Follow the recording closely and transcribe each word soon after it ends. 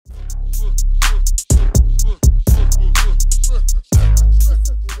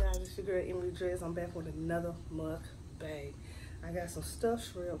Dress. I'm back with another mukbang. I got some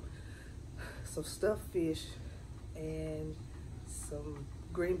stuffed shrimp, some stuffed fish, and some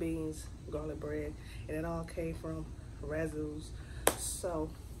green beans, garlic bread, and it all came from Razzoos. So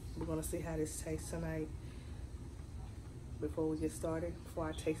we're gonna see how this tastes tonight. Before we get started, before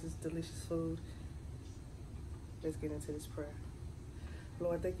I taste this delicious food, let's get into this prayer.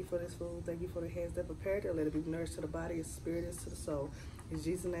 Lord, thank you for this food. Thank you for the hands that prepared it. Let it be nourished to the body, its spirit is to the soul. In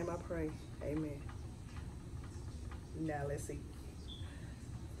Jesus' name I pray. Amen. Now let's eat.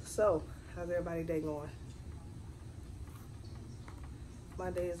 So, how's everybody's day going?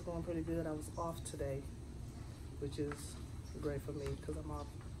 My day is going pretty good. I was off today, which is great for me because I'm off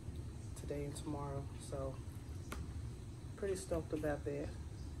today and tomorrow. So, pretty stoked about that.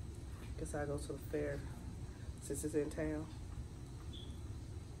 Guess I'll go to the fair since it's in town.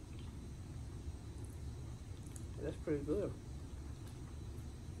 That's pretty good.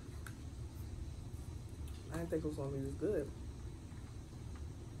 I didn't think it was gonna be this good,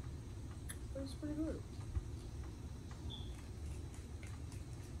 but it's pretty good.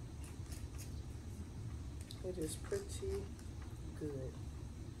 It is pretty good.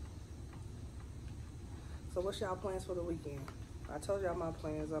 So what's y'all plans for the weekend? I told y'all my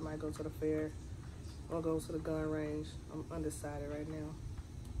plans. I might go to the fair. I'll go to the gun range. I'm undecided right now,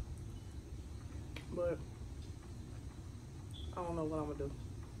 but I don't know what I'm gonna do.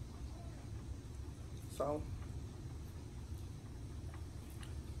 So,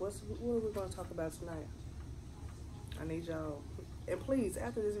 what are we gonna talk about tonight? I need y'all, and please,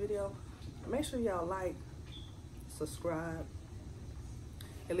 after this video, make sure y'all like, subscribe,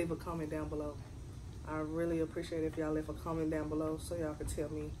 and leave a comment down below. I really appreciate it if y'all leave a comment down below so y'all can tell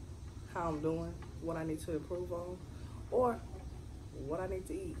me how I'm doing, what I need to improve on, or what I need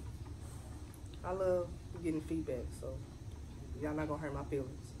to eat. I love getting feedback, so y'all not gonna hurt my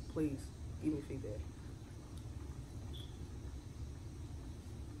feelings. Please give me feedback.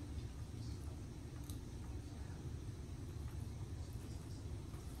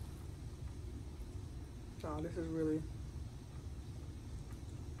 Oh, this is really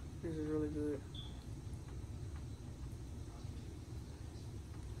good.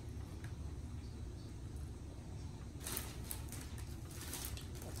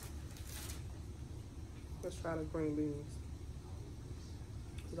 Let's try the green beans.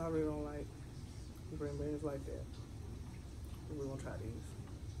 Because I really don't like green beans like that. We're gonna try these.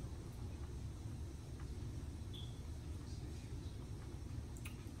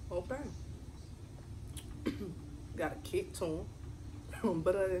 Okay. Got a kick to them.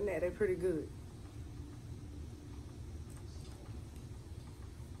 But other than that, they're pretty good.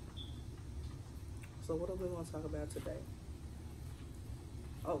 So what are we gonna talk about today?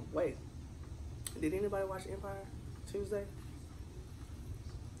 Oh, wait. Did anybody watch Empire Tuesday?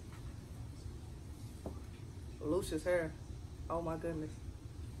 Lucius' hair. Oh my goodness.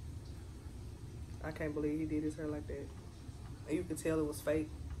 I can't believe he did his hair like that. And you could tell it was fake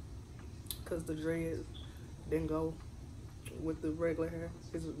because the dreads didn't go with the regular hair,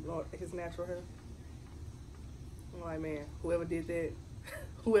 his natural hair. I'm like, man, whoever did that,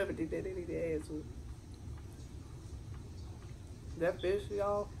 they need to add to it. That fish,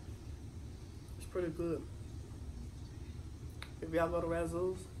 y'all, it's pretty good. If y'all go to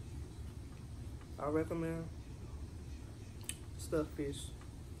Razzoos, I recommend stuffed fish.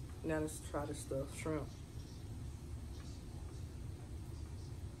 Now let's try the stuffed shrimp.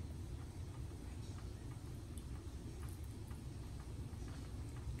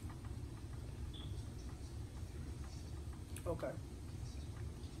 Okay.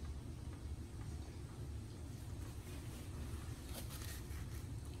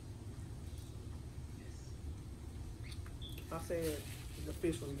 I said the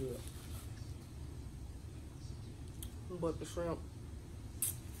fish was good, but the shrimp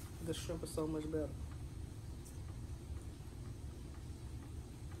is so much better.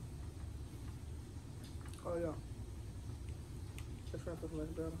 Oh yeah, the shrimp is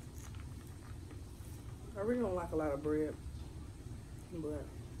much better. I really don't like a lot of bread, but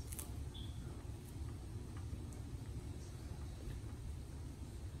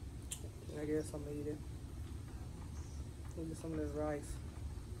I guess I'm gonna eat it. Maybe some of this rice.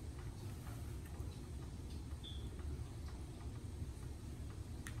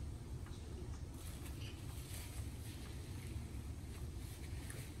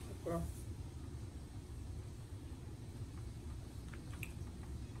 Well,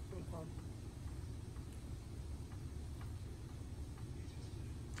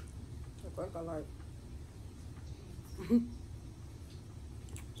 I think I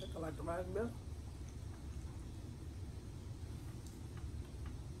like the rice better.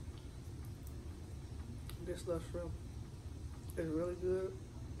 This stuffed shrimp is really good.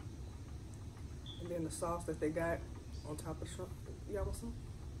 And then the sauce that they got on top of shrimp. Y'all want some?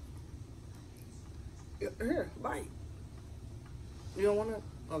 Here, bite. You don't want it?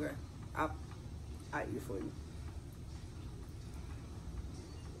 Okay. I eat it for you.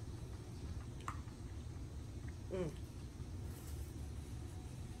 Mm.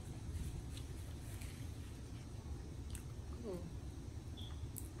 Mm.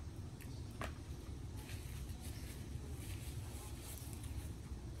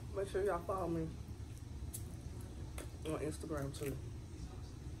 Make sure y'all follow me on Instagram too.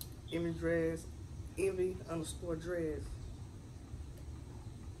 Envy_dreads.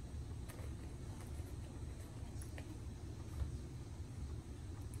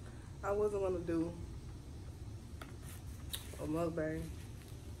 I wasn't gonna do a mukbang,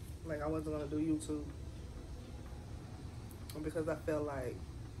 like I wasn't gonna do YouTube, because I felt like,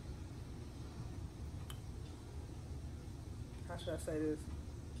 how should I say this?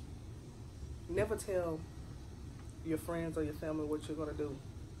 Never tell your friends or your family what you're gonna do,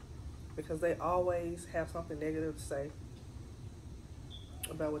 because they always have something negative to say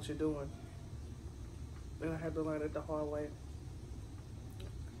about what you're doing. And I had to learn it the hard way.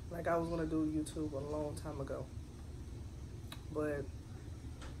 Like I was gonna do YouTube a long time ago, but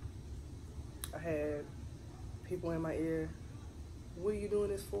I had people in my ear, what are you doing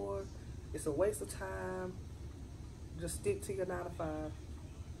this for? It's a waste of time. Just stick to your 9 to 5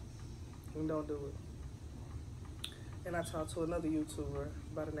 and don't do it. And I talked to another YouTuber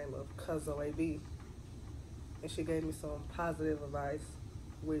by the name of Cuzzoab, and she gave me some positive advice,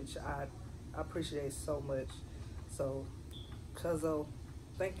 which I appreciate so much. So, Cuzzo,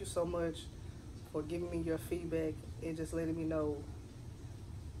 thank you so much for giving me your feedback and just letting me know,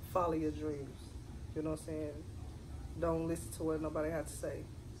 follow your dreams. You know what I'm saying? Don't listen to what nobody has to say.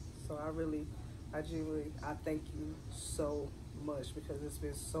 So I genuinely, I thank you so much, because it's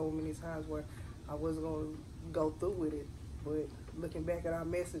been so many times where I wasn't going to go through with it. But looking back at our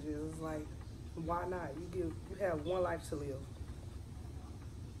messages, it's like, why not? You have one life to live.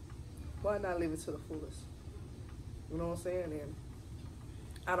 Why not live it to the fullest? You know what I'm saying? And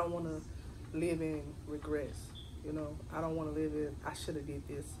I don't want to live in regrets. You know, I don't want to live in, I should have did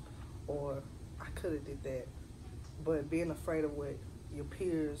this, or I could have did that. But being afraid of what your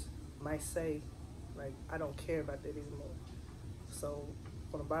peers might say, like, I don't care about that anymore. So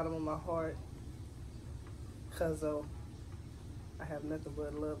from the bottom of my heart, Cuzzo, I have nothing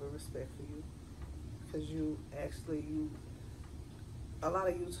but love and respect for you, because a lot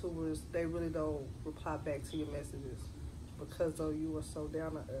of YouTubers, they really don't reply back to your messages, because though you are so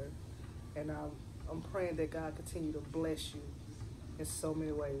down to earth. And I'm praying that God continue to bless you in so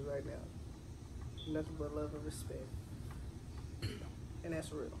many ways right now. Nothing but love and respect. And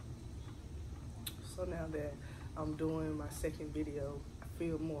that's real. So now that I'm doing my second video, I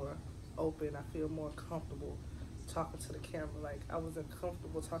feel more open. I feel more comfortable talking to the camera. Like, I wasn't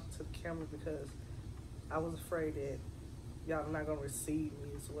comfortable talking to the camera because I was afraid that y'all are not gonna receive me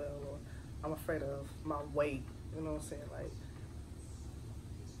as well, or I'm afraid of my weight, you know what I'm saying, like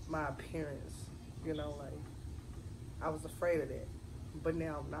my appearance, you know, like I was afraid of that, but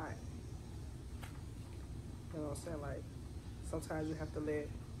now I'm not. You know what I'm saying? Like, sometimes you have to let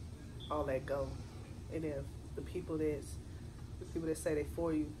all that go. And if the people that say they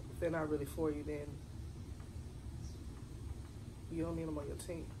for you, if they're not really for you, then you don't need them on your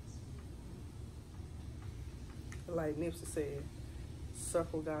team. Like Nipsey said,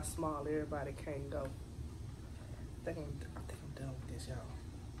 circle got small, everybody can't go. I think I'm done with this, y'all.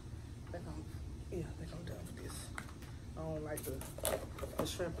 I think I'm done with this. I don't like the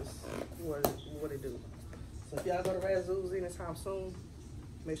shrimp is what it do. So if y'all go to Razzoos anytime soon,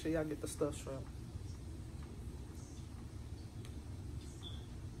 make sure y'all get the stuffed shrimp.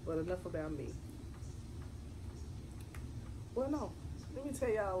 But enough about me. Well, no. Let me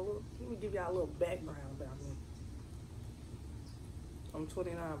give y'all a little background about me. I'm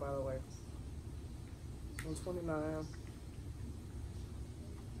 29, by the way. I'm 29.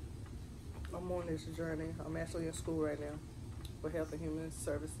 I'm on this journey. I'm actually in school right now for Health and Human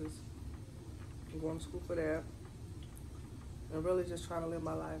Services. I'm going to school for that. And really just trying to live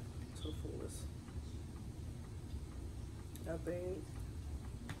my life to the fullest. I think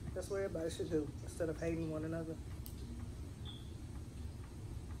that's what everybody should do. Instead of hating one another,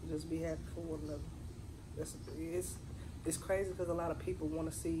 just be happy for one another. It's crazy because a lot of people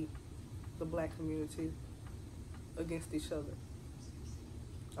want to see the black community against each other.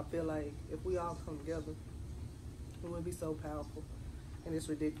 I feel like if we all come together, it would be so powerful. And it's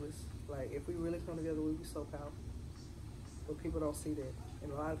ridiculous. Like, if we really come together, we'd be so powerful. But people don't see that.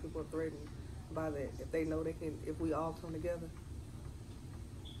 And a lot of people are threatening by that. If they know they can, if we all come together,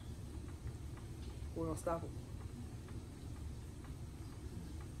 we're gonna stop them.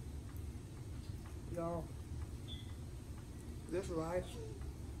 Y'all, this rice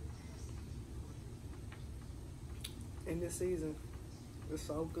in this season is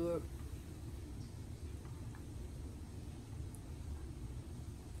so good.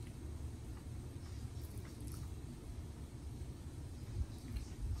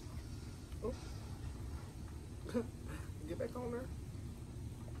 Oh. Get back on there.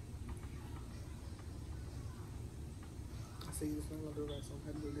 I see this one. I'm gonna do right, so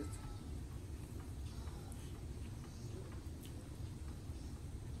I'm gonna do this.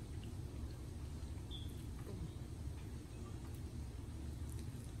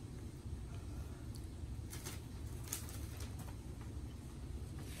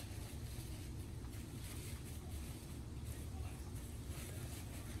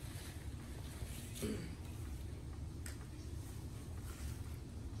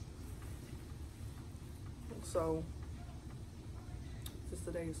 So, since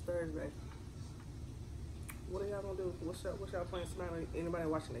today is Thursday, what are y'all gonna do? What's y'all playing tonight? Anybody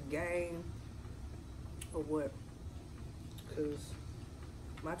watching the game or what? Cause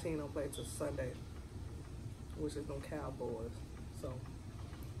my team don't play till Sunday, which is them Cowboys. So,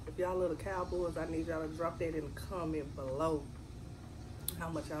 if y'all love the Cowboys, I need y'all to drop that in the comment below. How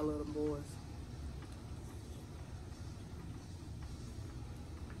much y'all love them boys?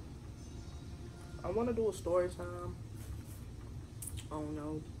 I want to do a story time. I don't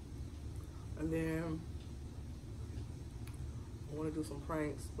know. And then I want to do some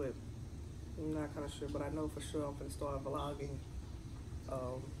pranks, but I'm not kind of sure. But I know for sure I'm going to start vlogging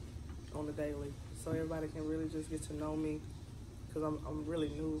on the daily. So everybody can really just get to know me. Because I'm really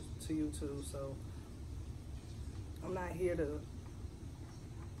new to YouTube. So I'm not here to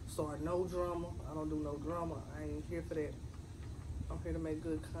start no drama. I don't do no drama. I ain't here for that. I'm here to make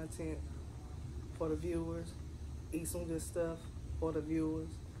good content for the viewers, eat some good stuff for the viewers,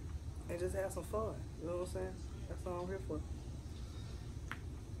 and just have some fun. You know what I'm saying? That's all I'm here for.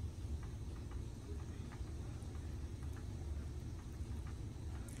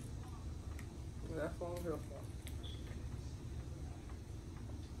 That's what I'm here for.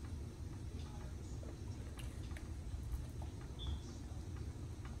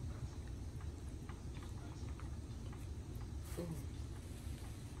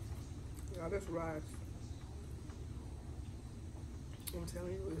 Now this rice, I'm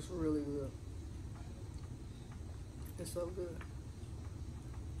telling you, it's really good. It's so good.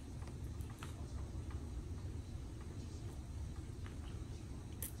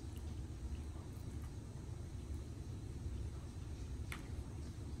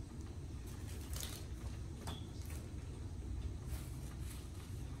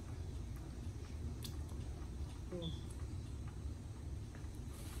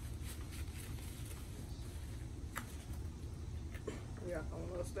 Yeah, I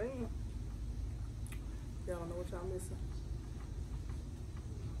don't understand. Y'all don't know what y'all missing.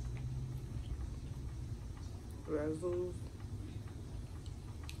 Razzoos,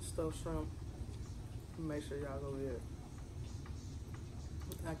 stuffed shrimp. Make sure y'all go get it.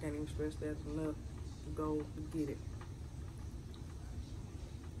 I can't even stress that enough. Go get it.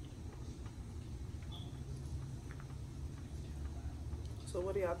 So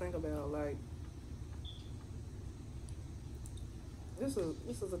what do y'all think about, like, this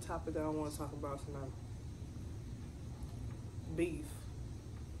is a topic that I want to talk about tonight. Beef.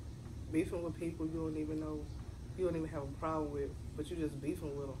 Beefing with people you don't even know, you don't even have a problem with, but you just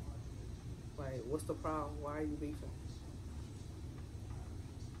beefing with them. Like, what's the problem? Why are you beefing?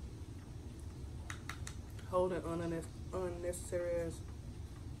 Holding unnecessary ass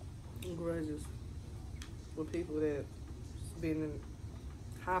grudges with people that been in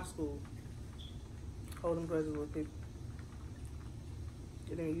high school. Holding grudges with people.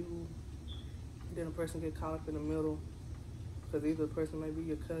 And then a person get caught up in the middle because either the person may be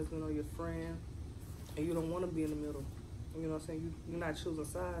your cousin or your friend, and you don't want to be in the middle. You know what I'm saying? You're not choosing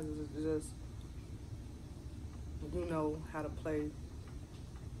sides. It's just, you know how to play.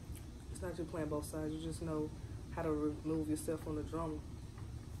 It's not you playing both sides. You just know how to remove yourself from the drama.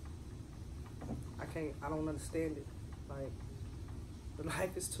 I don't understand it. Like,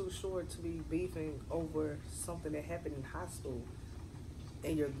 life is too short to be beefing over something that happened in high school.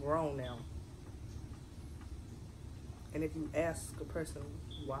 And you're grown now. And if you ask a person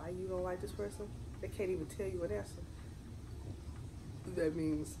why you don't like this person, they can't even tell you an answer. That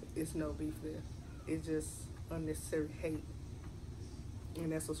means it's no beef there. It's just unnecessary hate.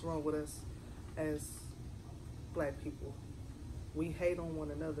 And that's what's wrong with us as black people. we hate on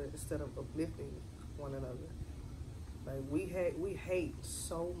one another instead of uplifting one another. Like we hate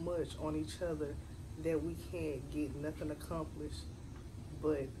so much on each other that we can't get nothing accomplished.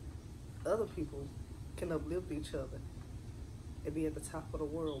 But other people can uplift each other and be at the top of the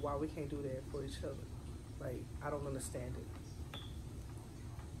world. Why we can't do that for each other? Like, I don't understand it.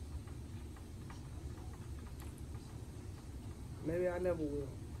 Maybe I never will.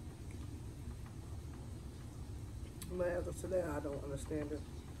 But as of today, I don't understand it.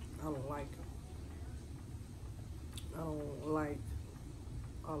 I don't like it. I don't like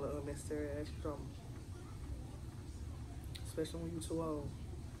all the unnecessary ass drama. Especially when you're too old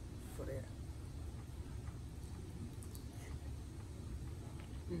for that.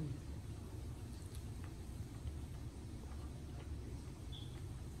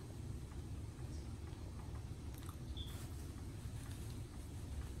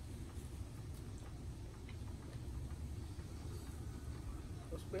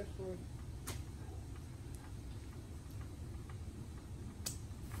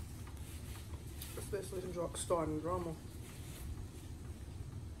 Especially starting drama.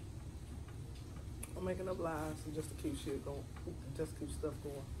 I'm making up lies just to keep shit going, just to keep stuff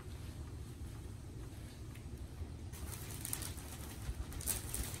going.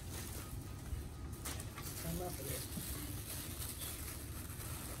 Enough of that.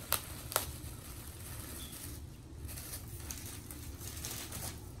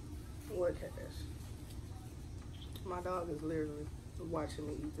 What cash? My dog is literally watching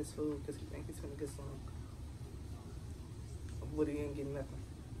me eat this food because he thinks he's gonna get some. But he ain't getting nothing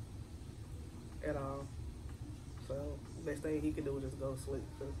at all. So best thing he could do is just go to sleep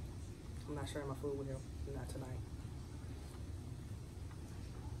because I'm not sharing my food with him. Not tonight.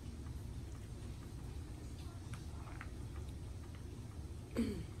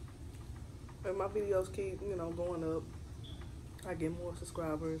 And my videos keep, going up. I get more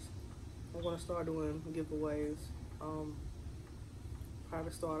subscribers. I'm gonna start doing giveaways.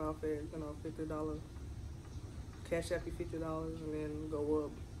 Probably start off at $50. Cash App you $50 and then go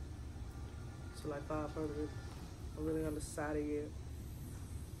up to like 500. I'm really undecided yet.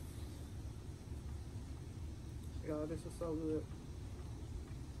 Y'all, this is so good.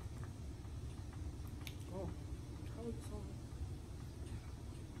 Oh, how is this on?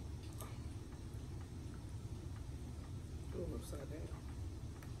 Ooh, upside down.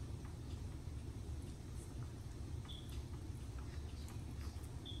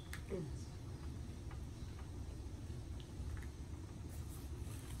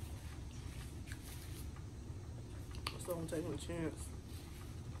 So I'm taking a chance.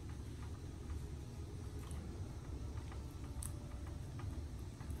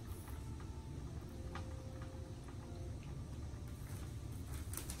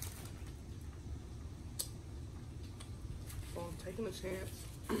 So I'm taking a chance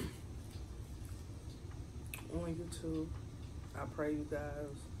on YouTube. I pray you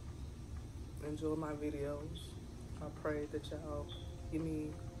guys enjoy my videos. I pray that y'all give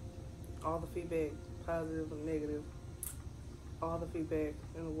me all the feedback, positive and negative, all the feedback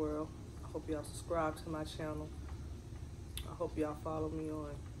in the world. I hope y'all subscribe to my channel. I hope y'all follow me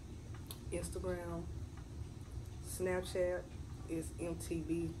on Instagram, Snapchat is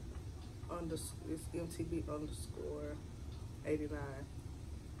MTB _89.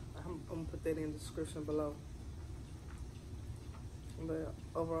 I'm gonna put that in the description below. But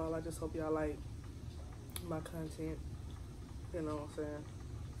overall, I just hope y'all like my content. You know what I'm saying?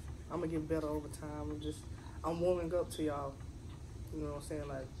 I'm gonna get better over time. I'm warming up to y'all. You know what I'm saying?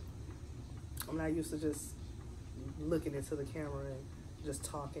 Like, I'm not used to just looking into the camera and just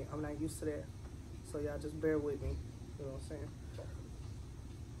talking. I'm not used to that. So y'all just bear with me. You know what I'm saying?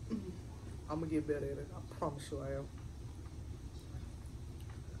 I'm gonna get better at it. I promise you I am.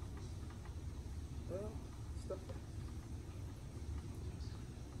 Well, stuff.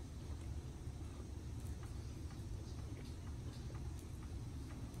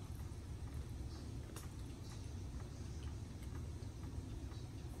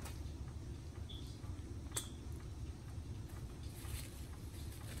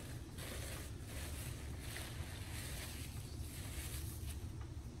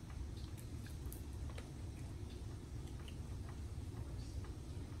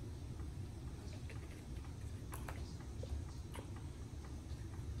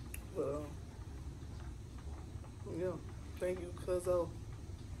 Yeah, thank you, Cuzzoab,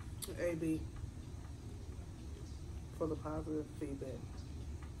 AB, for the positive feedback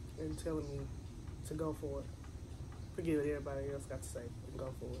and telling me to go for it. Forget what everybody else got to say and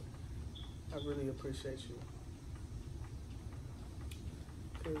go for it. I really appreciate you.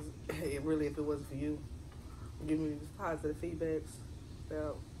 Because if it wasn't for you, give me these positive feedbacks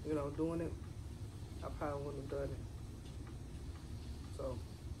about, you know, doing it, I probably wouldn't have done it. So,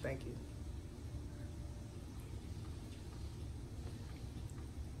 thank you.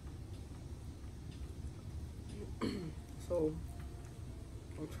 So,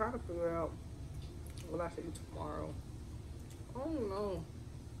 I'm trying to figure out what I should eat tomorrow. I don't know.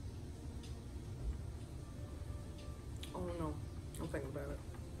 I don't know. I'm thinking about it.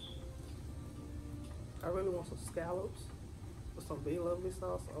 I really want some scallops with some beef lovely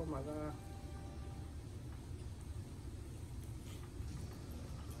sauce. Oh my god.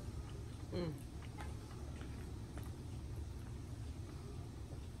 Mm.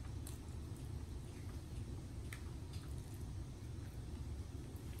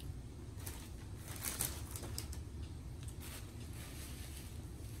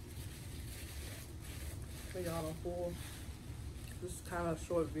 For y'all on full. This is kind of a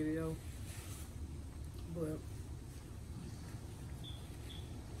short video, but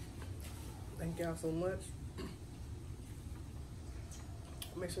thank y'all so much.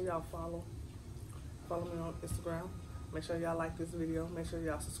 Make sure y'all follow me on Instagram. Make sure y'all like this video. Make sure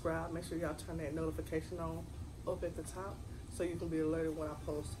y'all subscribe. Make sure y'all turn that notification on up at the top so you can be alerted when I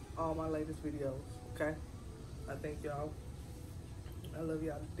post all my latest videos. Okay? I thank y'all. I love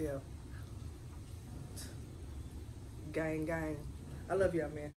y'all to death. Gang, gang. I love y'all, man.